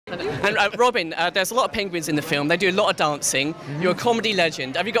And Robin, there's a lot of penguins in the film. They do a lot of dancing. You're a comedy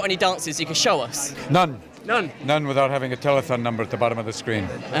legend. Have you got any dances you can show us? None. None? None without having a telethon number at the bottom of the screen.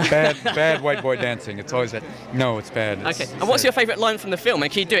 Bad white boy dancing. It's always that. No, it's bad. Okay. And what's your favourite line from the film?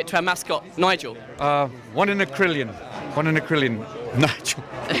 And can you do it to our mascot, Nigel? 1 in a trillion. 1 in a trillion. Nigel.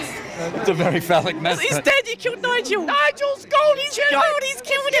 It's a very phallic message. He's dead, you killed Nigel! Nigel's gone, he's killed! He's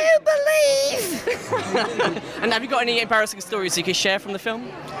killed him! believe? And have you got any embarrassing stories you can share from the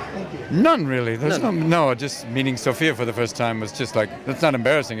film? None really. There's no, just meeting Sophia for the first time was just like, that's not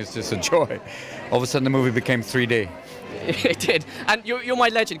embarrassing, it's just a joy. All of a sudden the movie became 3D. It did. And you're my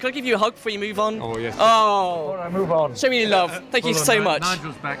legend. Can I give you a hug before you move on? Oh, yes. Oh! All right, move on. Show me your love. Thank you so much.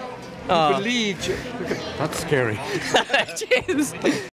 Nigel's back. Oh. Believe. That's scary. Cheers!